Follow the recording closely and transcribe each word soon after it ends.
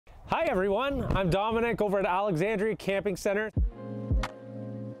Hi everyone, I'm Dominic over at Alexandria Camping Centre.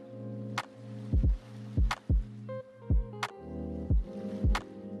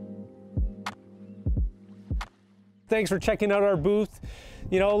 Thanks for checking out our booth.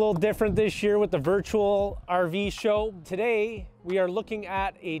 You know, a little different this year with the virtual RV show. Today, we are looking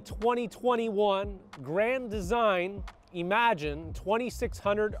at a 2021 Grand Design Imagine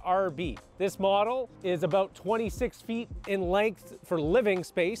 2600 RB. This model is about 26 feet in length for living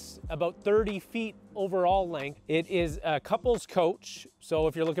space, about 30 feet overall length. It is a couple's coach, so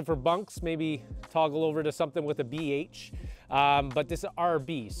if you're looking for bunks, maybe toggle over to something with a BH. But this is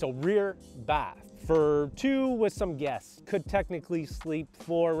RB, so rear bath. For 2 with some guests. Could technically sleep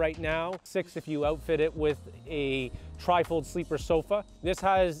 4 right now, 6 if you outfit it with a trifold sleeper sofa. This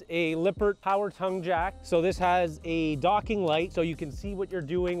has a Lippert power tongue jack. So this has a docking light so you can see what you're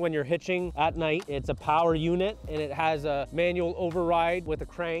doing when you're hitching at night. It's a power unit and it has a manual override with a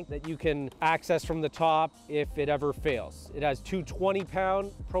crank that you can access from the top if it ever fails. It has 2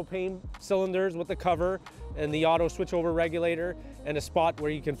 20-pound propane cylinders with the cover and the auto switchover regulator and a spot where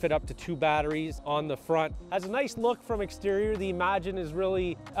you can fit up to 2 batteries on the front. Has a nice look from exterior. The Imagine has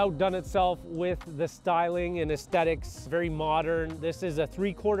really outdone itself with the styling and aesthetics, very modern. This is a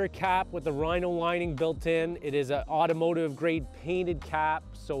 3/4 cap with the rhino lining built in. It is an automotive grade painted cap,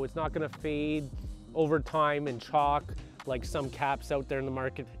 so it's not gonna fade over time and chalk like some caps out there in the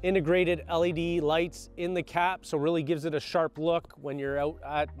market. Integrated LED lights in the cap, so really gives it a sharp look when you're out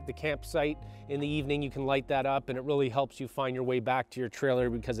at the campsite in the evening. You can light that up and it really helps you find your way back to your trailer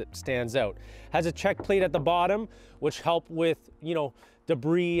because it stands out. Has a check plate at the bottom, which help with, you know,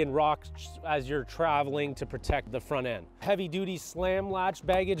 debris and rocks as you're traveling to protect the front end. Heavy duty slam latch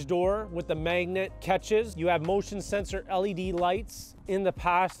baggage door with the magnet catches. You have motion sensor LED lights in the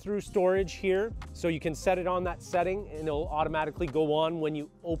pass-through storage here. So you can set it on that setting and it'll automatically go on when you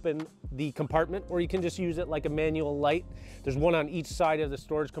open the compartment, or you can just use it like a manual light. There's one on each side of the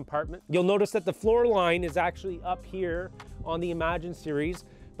storage compartment. You'll notice that the floor line is actually up here on the Imagine series,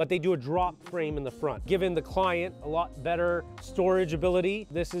 but they do a drop frame in the front, giving the client a lot better storage ability.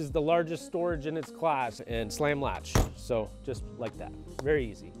 This is the largest storage in its class and slam latch. So just like that, very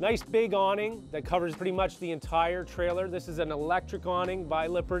easy. Nice big awning that covers pretty much the entire trailer. This is an electric awning by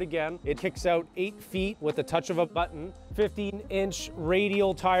Lippert again. It kicks out 8 feet with the touch of a button. 15-inch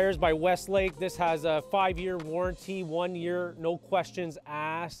radial tires by Westlake. This has a 5-year warranty, 1 year, no questions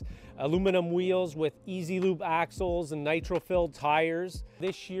asked. Aluminum wheels with easy loop axles and nitro-filled tires.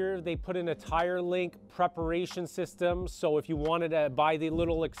 This year they put in a tire link preparation system, so if you wanted to buy the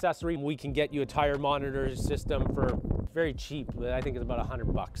little accessory, we can get you a tire monitor system for very cheap. I think it's about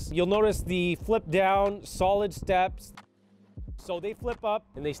 $100. You'll notice the flip down solid steps. So they flip up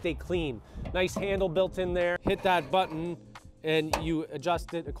and they stay clean. Nice handle built in there. Hit that button and you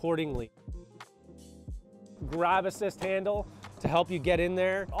adjust it accordingly. Grab assist handle to help you get in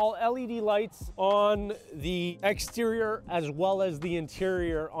there. All LED lights on the exterior as well as the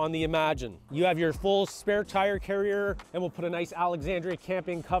interior on the Imagine. You have your full spare tire carrier and we'll put a nice Alexandria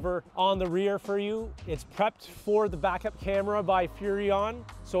camping cover on the rear for you. It's prepped for the backup camera by Furrion.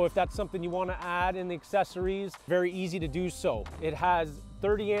 So if that's something you want to add in the accessories, very easy to do so. It has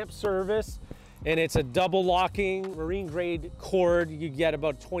 30 amp service and it's a double locking marine grade cord. You get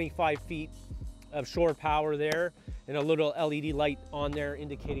about 25 feet of shore power there and a little LED light on there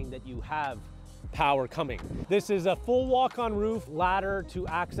indicating that you have power coming. This is a full walk-on roof ladder to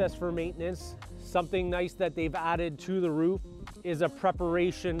access for maintenance. Something nice that they've added to the roof is a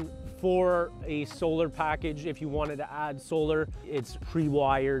preparation for a solar package. If you wanted to add solar, it's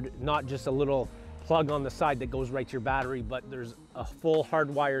pre-wired, not just a little plug on the side that goes right to your battery, but there's a full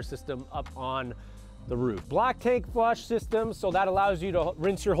hardwire system up on the roof. Black tank flush system, so that allows you to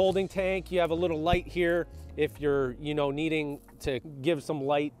rinse your holding tank. You have a little light here if you're, you know, needing to give some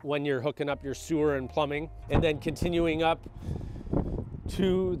light when you're hooking up your sewer and plumbing. And then continuing up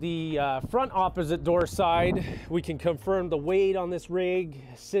to the front opposite door side, we can confirm the weight on this rig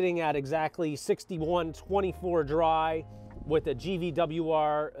sitting at exactly 6124 dry with a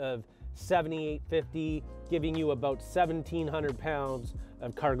GVWR of 7850, giving you about 1,700 pounds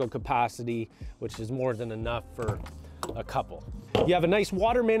of cargo capacity, which is more than enough for a couple. You have a nice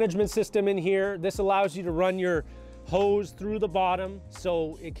water management system in here. This allows you to run your hose through the bottom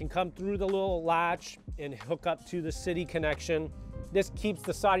so it can come through the little latch and hook up to the city connection. This keeps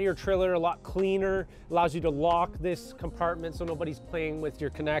the side of your trailer a lot cleaner, allows you to lock this compartment so nobody's playing with your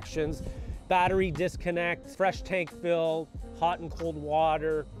connections. Battery disconnect, fresh tank fill, hot and cold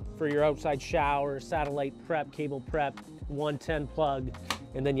water for your outside shower, satellite prep, cable prep, 110 plug,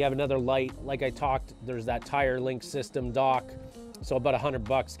 and then you have another light. Like I talked, there's that tire link system dock So about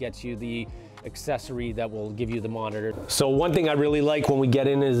 $100 gets you the accessory that will give you the monitor. So one thing I really like when we get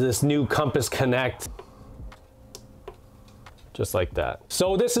in is this new Compass Connect. Just like that.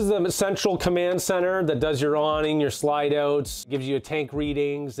 So this is the central command center that does your awning, your slide outs, gives you tank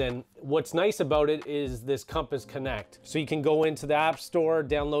readings. And what's nice about it is this Compass Connect. So you can go into the App Store,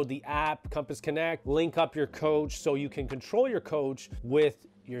 download the app, Compass Connect, link up your coach so you can control your coach with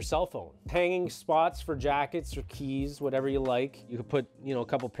your cell phone. Hanging spots for jackets or keys, whatever you like. You could put, you know, a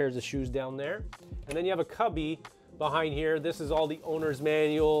couple pairs of shoes down there. And then you have a cubby behind here. This is all the owner's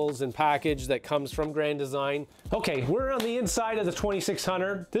manuals and package that comes from Grand Design. Okay, we're on the inside of the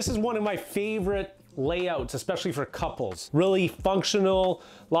 2600. This is one of my favorite layouts, especially for couples. Really functional,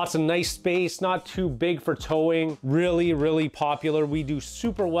 lots of nice space, not too big for towing. Really, really popular. We do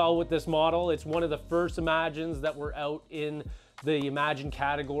super well with this model. It's one of the first Imagines that were out in the Imagine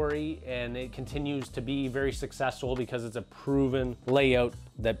category, and it continues to be very successful because it's a proven layout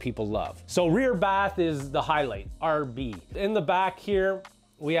that people love. So rear bath is the highlight, RB. In the back here,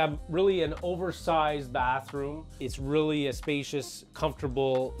 we have really an oversized bathroom. It's really a spacious,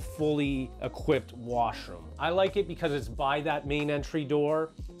 comfortable, fully equipped washroom. I like it because it's by that main entry door.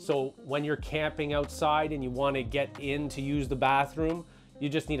 So when you're camping outside and you want to get in to use the bathroom, you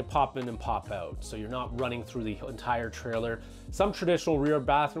just need to pop in and pop out. So you're not running through the entire trailer. Some traditional rear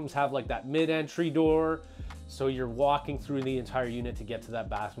bathrooms have like that mid-entry door. So you're walking through the entire unit to get to that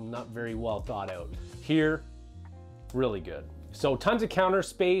bathroom. Not very well thought out. Here, really good. So tons of counter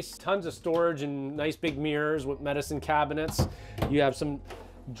space, tons of storage and nice big mirrors with medicine cabinets. You have some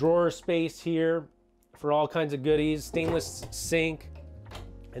drawer space here for all kinds of goodies, stainless sink,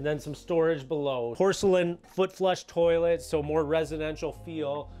 and then some storage below. Porcelain foot flush toilet, so more residential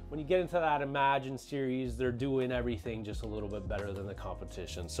feel. When you get into that Imagine series, they're doing everything just a little bit better than the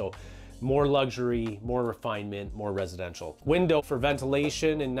competition. So more luxury, more refinement, more residential. Window for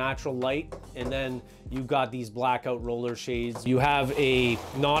ventilation and natural light. And then you've got these blackout roller shades. You have a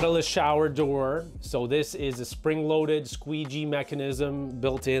Nautilus shower door. So this is a spring-loaded squeegee mechanism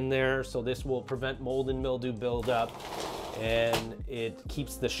built in there. So this will prevent mold and mildew buildup. And it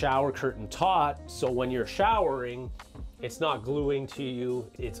keeps the shower curtain taut. So when you're showering, it's not gluing to you.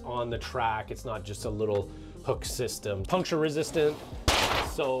 It's on the track. It's not just a little hook system. Puncture resistant.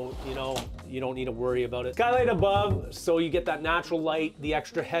 So, you know, you don't need to worry about it. Skylight above, so you get that natural light, the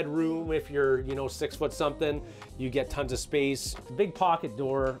extra headroom. If you're, you know, 6 foot something, you get tons of space. Big pocket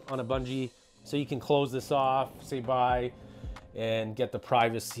door on a bungee, so you can close this off, say bye, and get the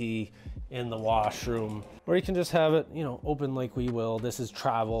privacy in the washroom. Or you can just have it, you know, open like we will. This is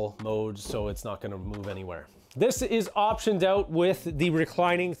travel mode, so it's not gonna move anywhere. This is optioned out with the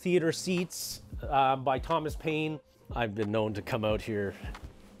reclining theater seats by Thomas Payne. I've been known to come out here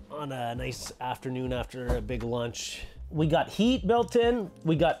on a nice afternoon after a big lunch. We got heat built in.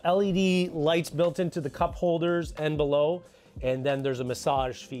 We got LED lights built into the cup holders and below. And then there's a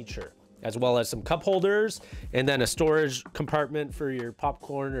massage feature, as well as some cup holders, and then a storage compartment for your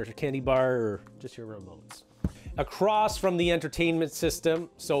popcorn or candy bar or just your remotes. Across from the entertainment system,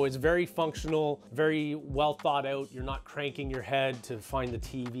 so it's very functional, very well thought out. You're not cranking your head to find the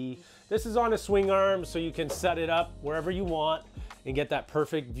TV. This is on a swing arm, so you can set it up wherever you want and get that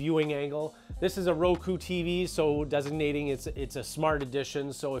perfect viewing angle. This is a Roku TV, so designating it's a smart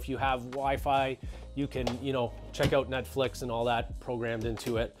edition. So if you have Wi-Fi, you can, you know, check out Netflix and all that programmed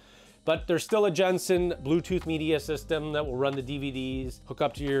into it. But there's still a Jensen Bluetooth media system that will run the DVDs, hook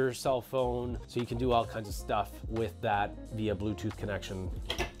up to your cell phone, so you can do all kinds of stuff with that via Bluetooth connection.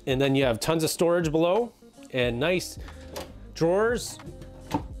 And then you have tons of storage below and nice drawers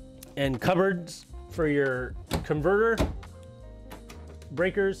and cupboards for your converter,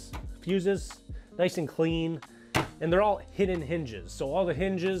 breakers, fuses, nice and clean. And they're all hidden hinges. So all the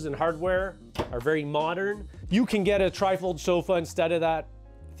hinges and hardware are very modern. You can get a trifold sofa instead of that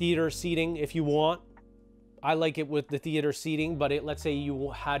theater seating if you want. I like it with the theater seating, but let's say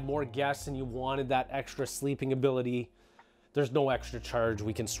you had more guests and you wanted that extra sleeping ability. There's no extra charge.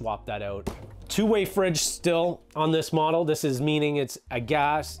 We can swap that out. Two-way fridge still on this model. This is meaning it's a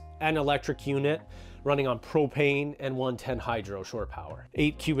gas and electric unit running on propane and 110 hydro shore power.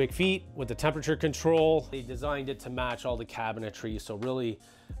 8 cubic feet with the temperature control. They designed it to match all the cabinetry, so really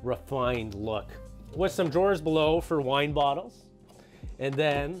refined look. With some drawers below for wine bottles. And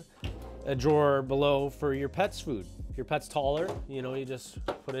then a drawer below for your pet's food. If your pet's taller, you know, you just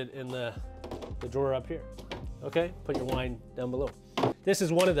put it in the drawer up here. Okay, put your wine down below. This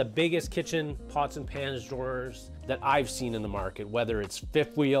is one of the biggest kitchen pots and pans drawers that I've seen in the market, whether it's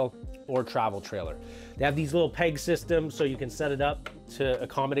fifth wheel or travel trailer. They have these little peg systems so you can set it up to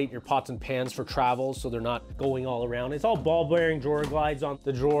accommodate your pots and pans for travel so they're not going all around. It's all ball bearing drawer glides on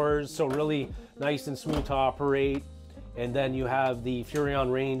the drawers, so really nice and smooth to operate. And then you have the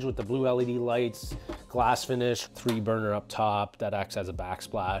Furrion range with the blue LED lights, glass finish, 3-burner up top that acts as a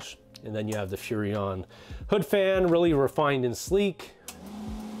backsplash. And then you have the Furrion hood fan, really refined and sleek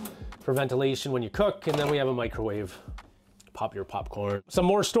for ventilation when you cook. And then we have a microwave, pop your popcorn. Some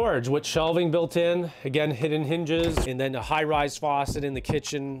more storage with shelving built in, again, hidden hinges, and then a high-rise faucet in the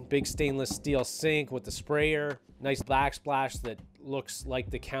kitchen, big stainless steel sink with the sprayer, nice backsplash that looks like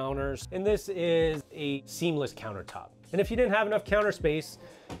the counters. And this is a seamless countertop. And if you didn't have enough counter space,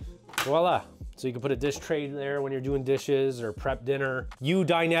 voila. So you can put a dish tray there when you're doing dishes or prep dinner.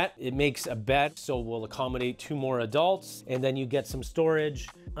 dinette, it makes a bed, so we'll accommodate 2 more adults. And then you get some storage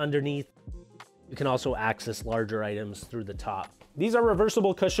underneath. You can also access larger items through the top. These are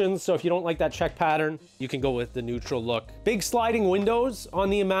reversible cushions, so if you don't like that check pattern, you can go with the neutral look. Big sliding windows on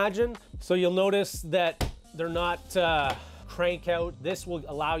the Imagine, so you'll notice that they're not crank out. This will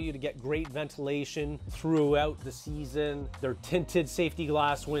allow you to get great ventilation throughout the season. They're tinted safety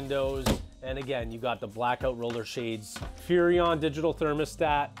glass windows. And again, you got the blackout roller shades, Furrion digital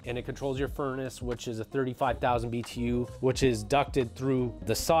thermostat, and it controls your furnace, which is a 35,000 BTU, which is ducted through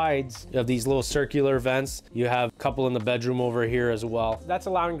the sides of these little circular vents. You have a couple in the bedroom over here as well. That's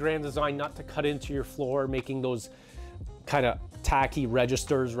allowing Grand Design not to cut into your floor, making those kind of tacky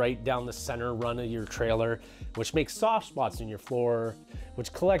registers right down the center run of your trailer, which makes soft spots in your floor,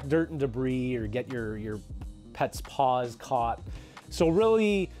 which collect dirt and debris or get your pet's paws caught. So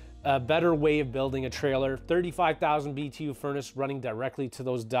really, a better way of building a trailer. 35,000 BTU furnace running directly to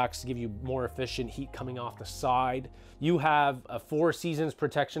those ducts to give you more efficient heat coming off the side. You have a 4 seasons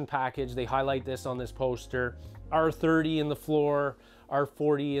protection package. They highlight this on this poster. R30 in the floor,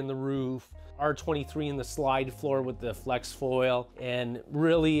 R40 in the roof, R23 in the slide floor with the flex foil, and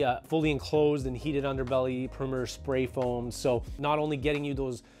really fully enclosed and heated underbelly perimeter spray foam. So not only getting you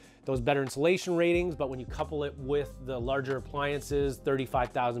those better insulation ratings, but when you couple it with the larger appliances,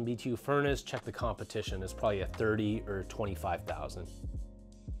 35,000 BTU furnace, check the competition. It's probably a 30 or 25,000.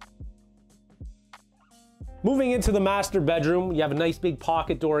 Moving into the master bedroom, you have a nice big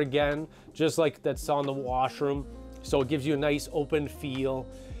pocket door again, just like that's on the washroom. So it gives you a nice open feel.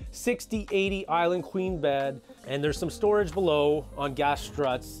 60/80 island queen bed, and there's some storage below on gas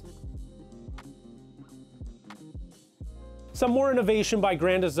struts. Some more innovation by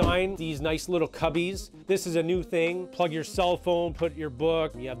Grand Design, these nice little cubbies. This is a new thing. Plug your cell phone, put your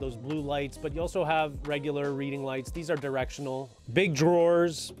book. You have those blue lights, but you also have regular reading lights. These are directional. Big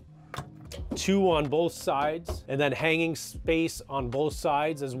drawers, 2 on both sides, and then hanging space on both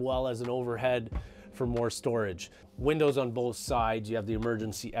sides, as well as an overhead for more storage. Windows on both sides. You have the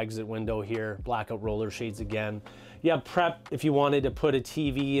emergency exit window here, blackout roller shades again. You have prep if you wanted to put a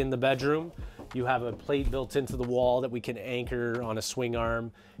TV in the bedroom. You have a plate built into the wall that we can anchor on a swing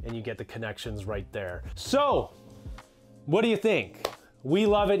arm, and you get the connections right there. So, what do you think? We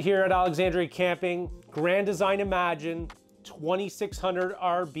love it here at Alexandria Camping. Grand Design Imagine, 2600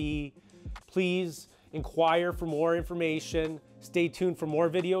 RB. Please inquire for more information. Stay tuned for more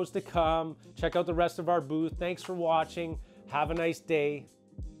videos to come. Check out the rest of our booth. Thanks for watching. Have a nice day.